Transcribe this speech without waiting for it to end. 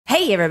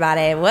Hey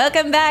everybody,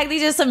 welcome back.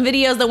 These are some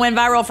videos that went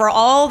viral for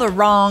all the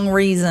wrong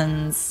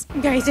reasons.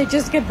 Guys, I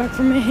just got back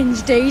from a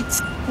Hinge date.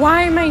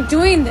 Why am I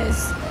doing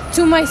this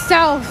to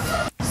myself?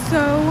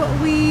 So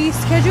we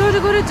scheduled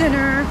to go to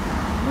dinner.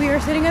 We are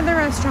sitting at the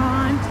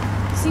restaurant.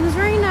 Seems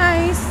very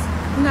nice,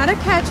 not a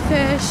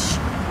catfish.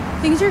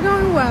 Things are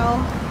going well.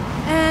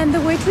 And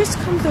the waitress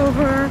comes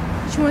over.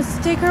 She wants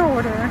to take her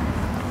order.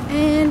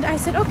 And I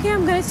said, okay,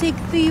 I'm gonna take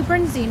the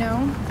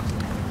branzino.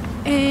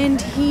 And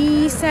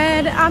he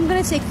said, I'm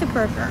gonna take the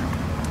burger.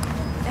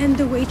 And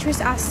the waitress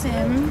asked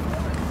him,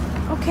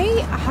 okay,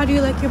 how do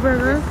you like your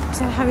burger? He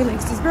said how he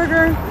likes his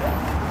burger.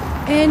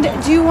 And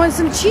do you want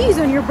some cheese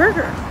on your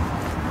burger?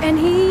 And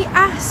he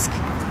asked,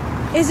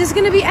 is this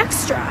gonna be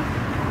extra?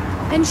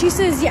 And she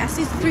says, yes,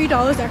 it's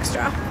 $3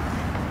 extra.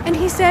 And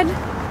he said,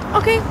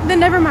 okay, then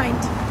never mind.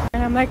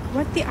 And I'm like,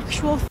 what the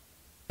actual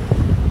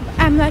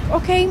I'm like,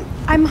 okay,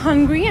 I'm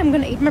hungry. I'm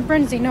gonna eat my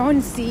branzino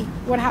and see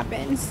what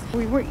happens.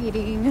 We were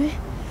eating,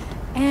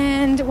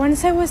 and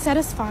once I was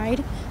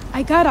satisfied,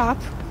 I got up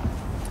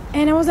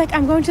and I was like,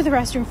 I'm going to the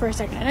restroom for a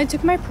second. And I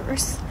took my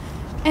purse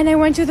and I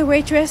went to the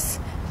waitress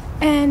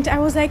and I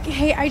was like,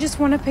 hey, I just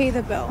want to pay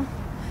the bill.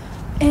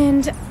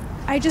 And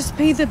I just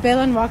paid the bill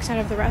and walked out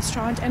of the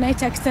restaurant. And I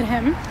texted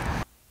him.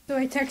 So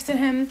I texted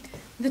him,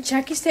 the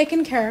check is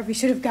taken care of. You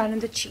should have gotten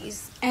the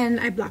cheese. And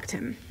I blocked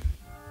him.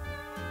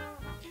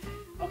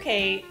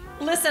 Okay,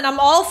 listen, I'm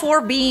all for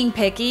being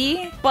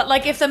picky, but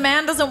like if the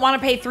man doesn't want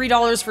to pay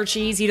 $3 for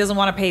cheese, he doesn't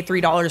want to pay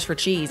 $3 for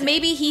cheese.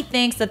 Maybe he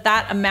thinks that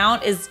that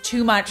amount is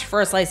too much for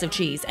a slice of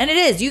cheese. And it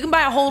is. You can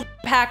buy a whole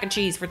pack of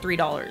cheese for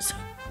 $3.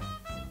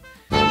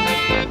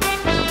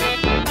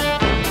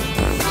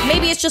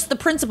 Maybe it's just the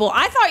principle.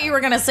 I thought you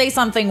were going to say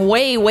something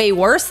way, way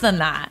worse than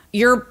that.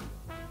 You're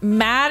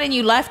mad and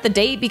you left the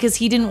date because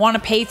he didn't want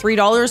to pay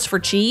 $3 for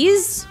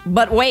cheese?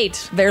 But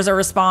wait, there's a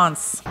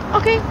response.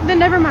 Okay, then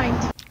never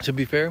mind. To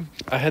be fair,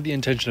 I had the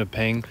intention of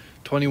paying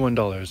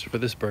 $21 for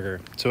this burger,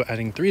 so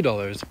adding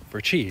 $3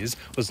 for cheese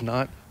was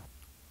not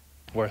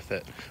worth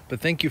it. But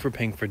thank you for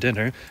paying for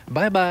dinner.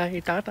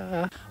 Bye-bye,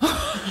 tata.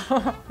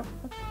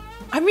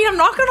 I mean, I'm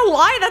not gonna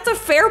lie, that's a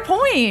fair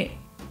point.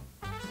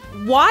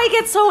 Why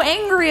get so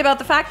angry about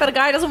the fact that a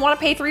guy doesn't want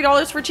to pay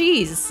 $3 for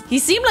cheese? He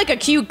seemed like a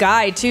cute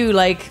guy too,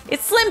 like,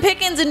 it's slim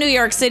pickings in New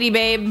York City,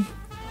 babe.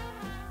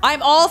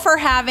 I'm all for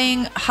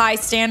having high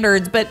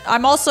standards, but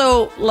I'm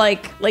also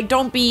like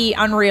don't be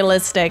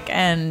unrealistic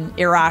and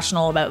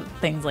irrational about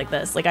things like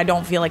this. Like, I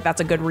don't feel like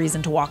that's a good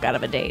reason to walk out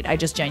of a date. I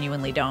just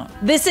genuinely don't.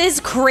 This is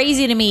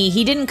crazy to me.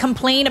 He didn't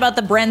complain about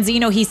the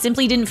branzino. He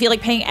simply didn't feel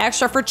like paying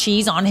extra for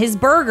cheese on his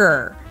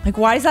burger. Like,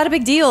 why is that a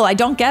big deal? I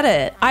don't get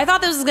it. I thought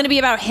this was gonna be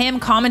about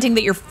him commenting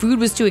that your food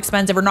was too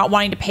expensive or not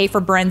wanting to pay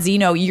for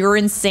branzino. You're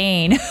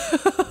insane.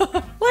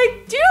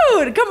 Like,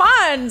 dude, come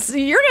on.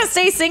 You're gonna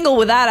stay single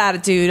with that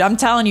attitude. I'm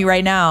telling you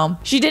right now.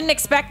 She didn't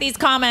expect these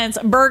comments.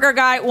 Burger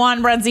guy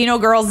 1, branzino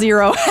girl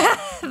 0.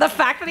 The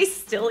fact that he's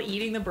still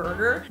eating the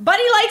burger. But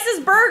he likes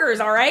his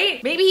burgers, all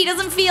right? Maybe he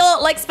doesn't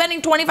feel like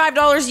spending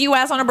 $25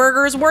 US on a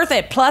burger is worth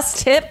it.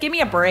 Plus tip, give me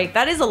a break.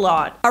 That is a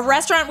lot. A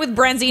restaurant with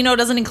branzino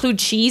doesn't include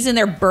cheese in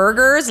their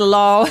burgers,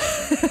 lol.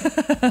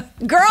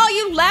 Girl,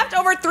 you left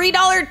over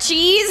 $3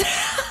 cheese?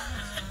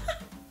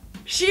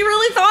 She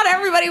really thought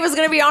everybody was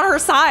gonna be on her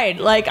side.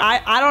 Like,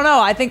 I don't know.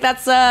 I think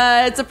that's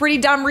it's a pretty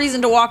dumb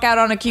reason to walk out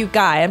on a cute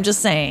guy. I'm just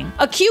saying.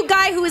 A cute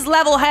guy who is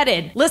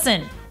level-headed.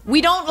 Listen, we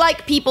don't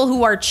like people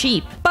who are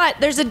cheap, but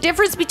there's a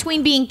difference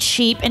between being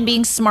cheap and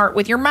being smart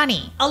with your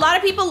money. A lot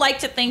of people like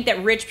to think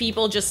that rich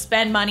people just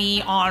spend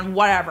money on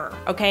whatever,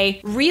 okay?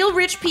 Real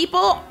rich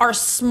people are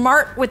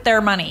smart with their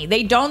money.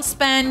 They don't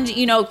spend,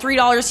 you know,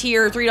 $3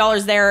 here,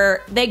 $3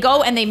 there. They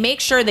go and they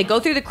make sure they go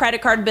through the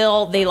credit card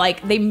bill.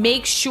 They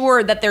make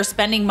sure that they're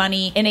spending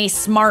money in a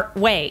smart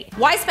way.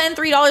 Why spend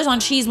 $3 on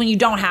cheese when you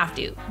don't have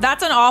to?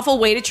 That's an awful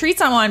way to treat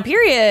someone,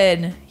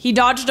 period. He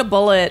dodged a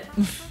bullet.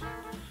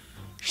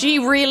 She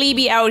really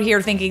be out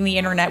here thinking the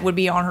internet would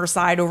be on her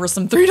side over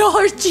some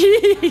 $3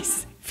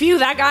 cheese. Phew,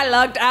 that guy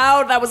lucked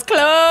out. That was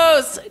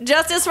close.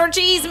 Justice for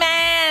cheese,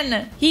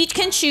 man. He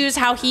can choose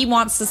how he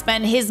wants to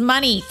spend his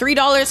money.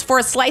 $3 for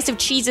a slice of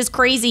cheese is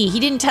crazy.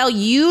 He didn't tell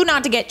you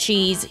not to get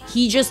cheese.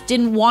 He just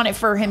didn't want it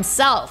for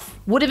himself.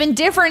 Would have been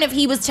different if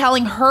he was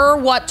telling her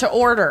what to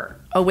order.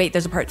 Oh wait,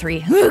 there's a part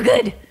 3. Ooh,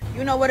 good.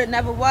 You know what it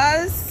never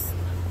was?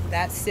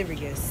 That's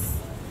serious.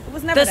 It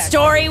was never The that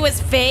story serious.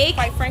 was fake.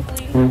 Quite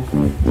frankly.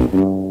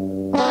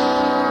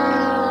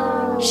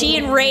 She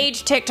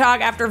enraged TikTok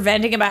after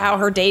venting about how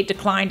her date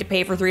declined to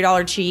pay for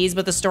 $3 cheese,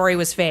 but the story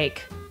was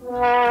fake.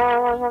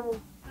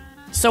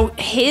 So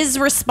his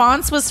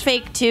response was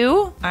fake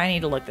too? I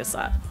need to look this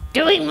up.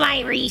 Doing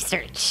my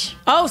research.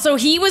 Oh, so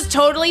he was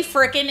totally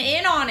freaking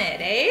in on it,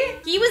 eh?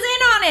 He was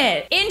in on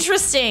it.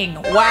 Interesting.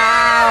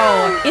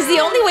 Wow. Is the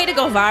only way to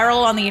go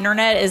viral on the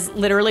internet is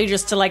literally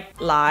just to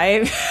like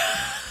lie?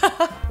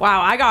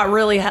 Wow, I got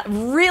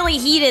really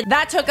heated.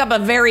 That took up a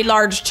very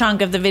large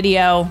chunk of the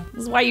video.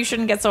 This is why you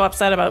shouldn't get so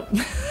upset about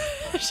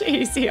shit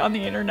you see on the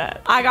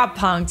internet. I got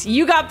punked.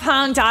 You got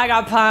punked. I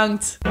got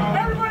punked.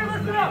 Everybody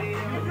listen up. If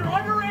you're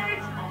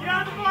underage, get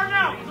out of the bar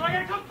now, so I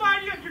gotta come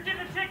find you.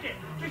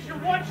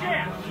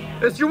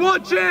 It's your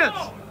one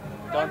chance!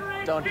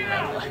 Don't do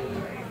that.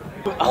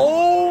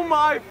 Oh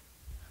my.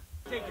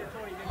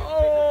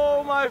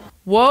 Oh my.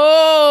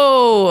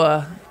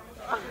 Whoa!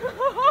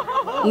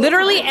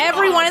 Literally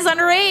everyone is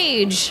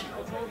underage.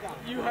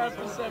 You have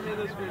to send me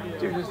this video.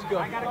 Dude, let's go.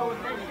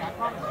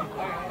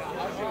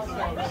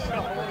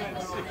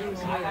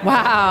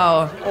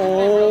 Wow.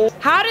 Oh.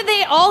 How did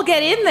they all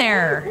get in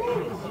there?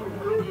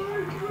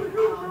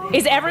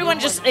 Is everyone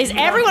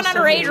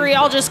underage, or are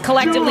y'all just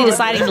collectively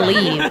deciding to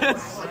leave?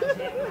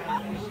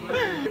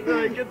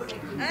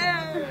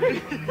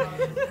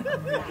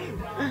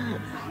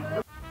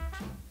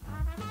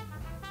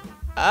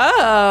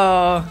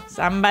 Oh,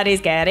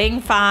 somebody's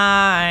getting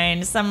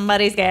fined.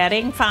 Somebody's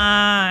getting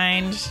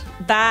fined.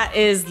 That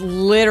is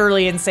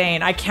literally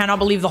insane. I cannot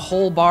believe the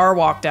whole bar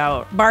walked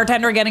out.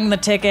 Bartender getting the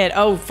ticket.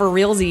 Oh, for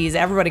realsies,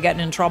 everybody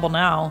getting in trouble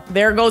now.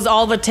 There goes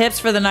all the tips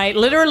for the night.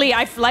 Literally,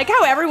 I like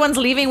how everyone's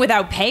leaving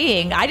without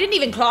paying. I didn't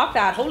even clock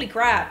that. Holy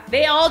crap.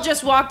 They all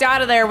just walked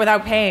out of there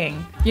without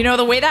paying. You know,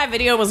 the way that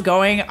video was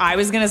going, I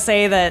was gonna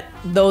say that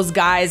those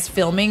guys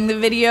filming the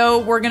video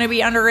were gonna be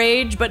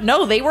underage, but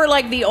no, they were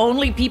like the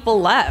only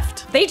people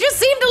left. They just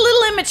seemed a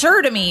little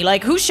immature to me.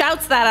 Like, who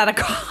shouts that at a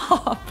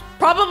cop?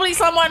 Probably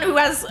someone who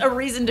has a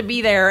reason to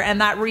be there,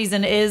 and that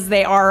reason is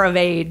they are of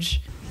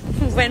age.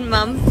 When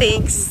Mum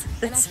thinks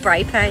that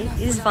spray paint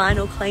is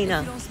vinyl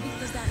cleaner.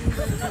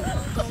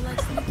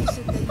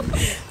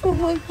 Oh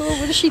my god,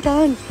 what has she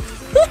done?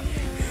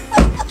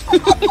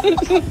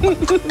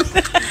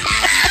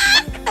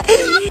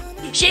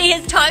 She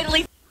has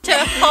totally f***ed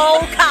her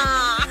whole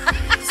car.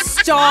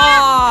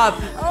 Stop!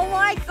 Oh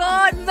my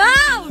god,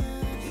 Mum!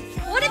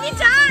 What have you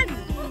done?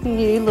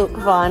 New look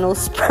vinyl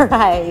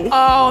spray.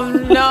 Oh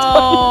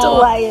no!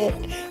 Delay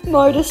it.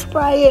 Motor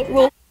spray it.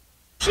 Well,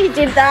 she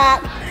did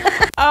that.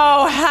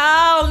 Oh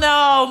hell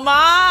no,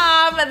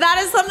 Mom! That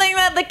is something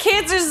that the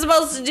kids are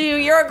supposed to do.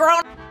 You're a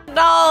grown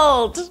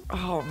adult.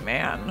 Oh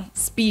man.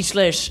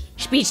 Speechless.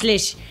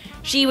 Speechless.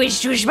 She was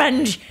too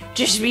sponge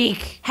to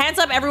speak. Hands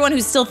up everyone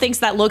who still thinks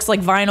that looks like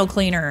vinyl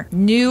cleaner.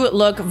 New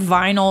look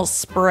vinyl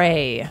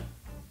spray.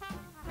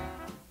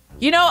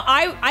 You know,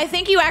 I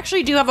think you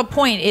actually do have a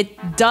point.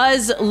 It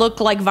does look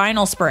like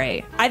vinyl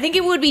spray. I think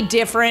it would be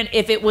different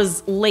if it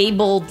was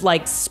labeled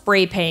like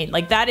spray paint.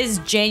 Like, that is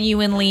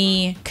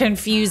genuinely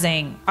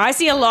confusing. I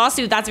see a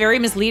lawsuit that's very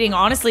misleading.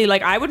 Honestly,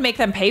 like, I would make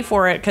them pay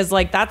for it, because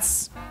like that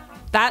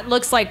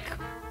looks like,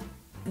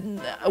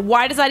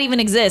 why does that even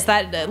exist?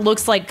 That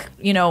looks like,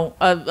 you know,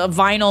 a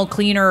vinyl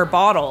cleaner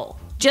bottle.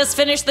 Just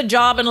finish the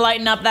job and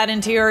lighten up that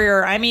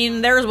interior. I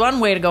mean, there's one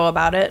way to go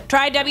about it.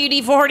 Try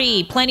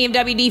WD-40. Plenty of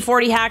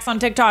WD-40 hacks on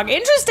TikTok.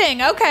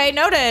 Interesting. Okay,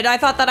 noted. I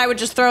thought that I would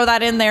just throw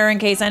that in there in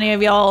case any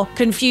of y'all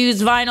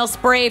confused vinyl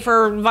spray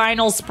for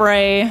vinyl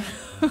spray.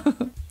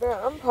 Bro,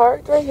 I'm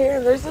parked right here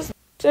and there's this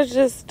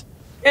just,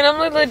 and I'm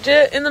like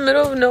legit in the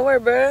middle of nowhere,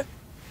 bro.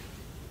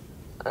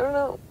 I don't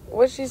know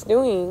what she's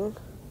doing.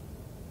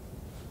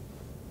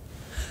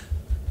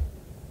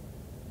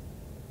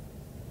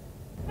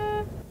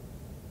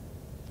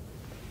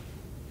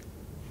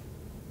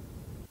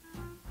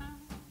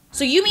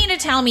 So you mean to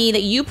tell me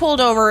that you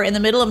pulled over in the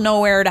middle of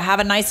nowhere to have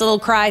a nice little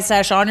cry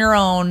sesh on your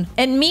own,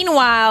 and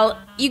meanwhile,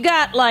 you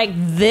got like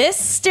this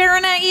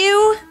staring at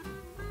you?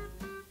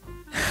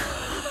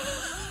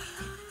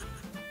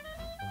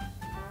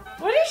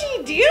 What is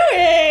she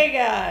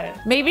doing?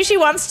 Maybe she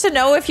wants to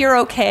know if you're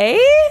okay?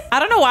 I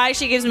don't know why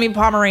she gives me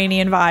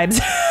Pomeranian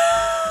vibes.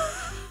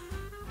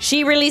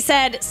 She really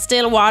said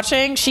still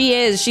watching. She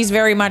is. She's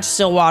very much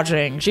still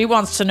watching. She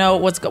wants to know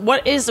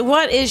what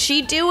is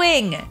she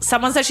doing?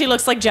 Someone said she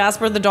looks like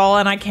Jasper the doll,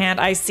 and I can't.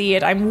 I see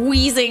it. I'm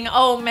wheezing.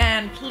 Oh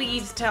man,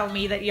 please tell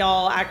me that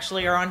y'all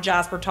actually are on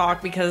Jasper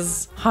Talk,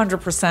 because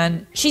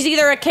 100%. She's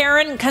either a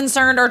Karen,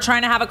 concerned, or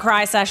trying to have a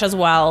cry sesh as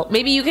well.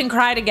 Maybe you can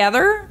cry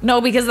together?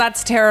 No, because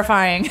that's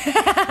terrifying.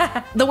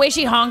 The way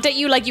she honked at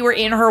you like you were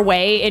in her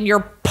way in your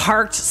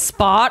parked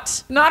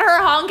spot. Not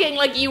her honking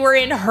like you were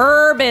in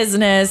her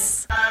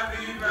business.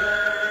 Happy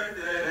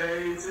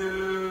birthday to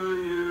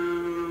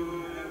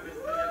you.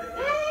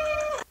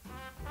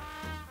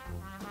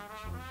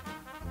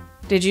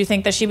 Did you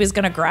think that she was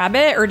gonna grab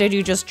it, or did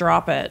you just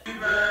drop it? Happy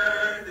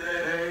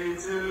birthday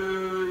to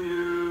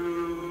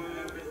you.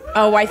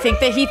 Oh, I think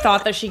that he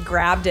thought that she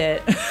grabbed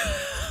it.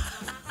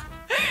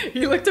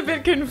 You looked a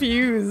bit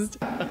confused.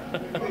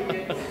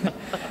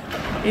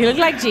 You look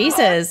like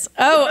Jesus.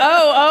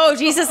 Oh,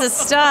 Jesus is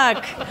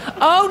stuck.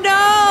 Oh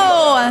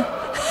no!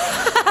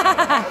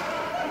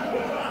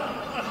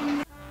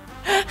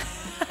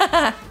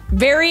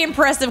 Very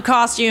impressive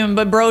costume,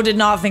 but bro did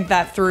not think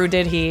that through,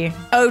 did he?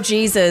 Oh,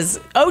 Jesus.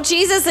 Oh,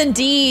 Jesus,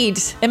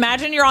 indeed.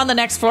 Imagine you're on the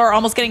next floor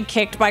almost getting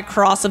kicked by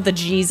Cross of the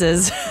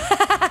Jesus.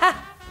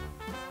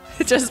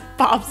 It just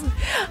pops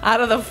out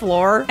of the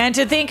floor. And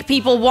to think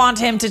people want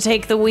him to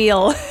take the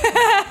wheel.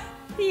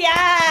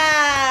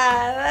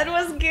 Yeah, that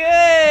was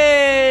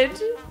good.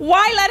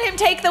 Why let him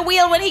take the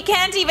wheel when he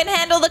can't even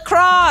handle the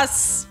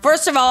cross?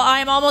 First of all,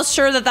 I'm almost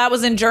sure that that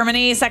was in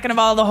Germany. Second of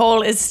all, the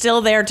hole is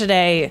still there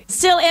today.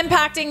 Still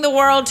impacting the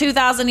world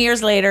 2,000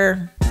 years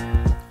later.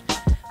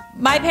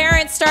 My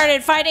parents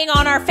started fighting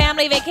on our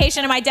family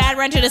vacation and my dad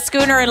rented a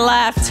schooner and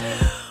left.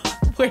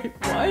 Wait,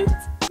 what?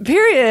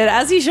 Period,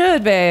 as he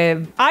should,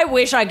 babe. I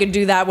wish I could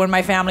do that when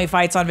my family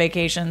fights on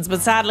vacations,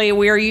 but sadly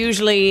we're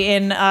usually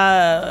in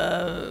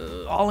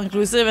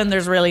all-inclusive and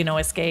there's really no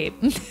escape.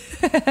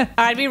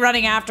 I'd be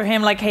running after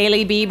him like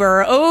Hailey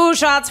Bieber. Oh,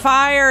 shots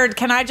fired.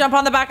 Can I jump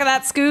on the back of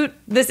that scoot?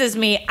 This is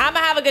me. I'ma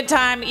have a good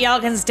time.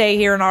 Y'all can stay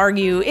here and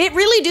argue. It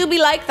really do be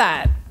like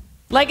that.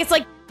 Like, it's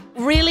like,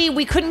 really,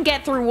 we couldn't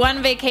get through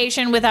one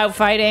vacation without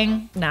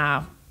fighting?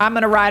 Nah, I'm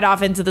gonna ride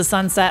off into the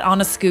sunset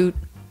on a scoot.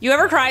 You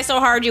ever cry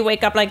so hard you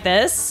wake up like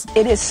this?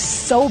 It is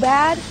so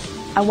bad,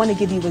 I want to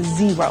give you a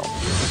 0,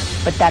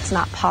 but that's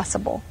not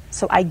possible.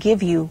 So I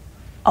give you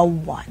a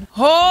 1.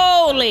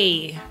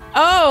 Holy!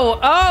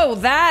 Oh,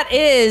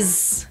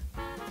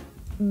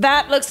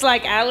 that looks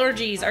like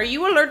allergies. Are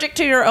you allergic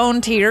to your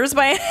own tears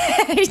by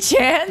any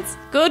chance?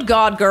 Good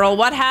God, girl,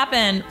 what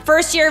happened?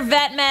 First year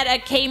vet med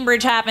at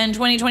Cambridge happened.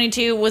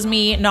 2022 was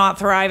me not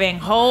thriving.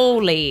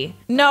 Holy.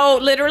 No,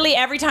 literally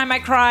every time I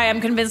cry, I'm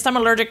convinced I'm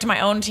allergic to my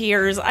own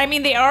tears. I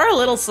mean, they are a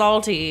little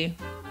salty.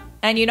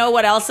 And you know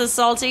what else is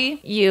salty?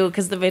 You,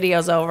 because the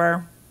video's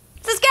over.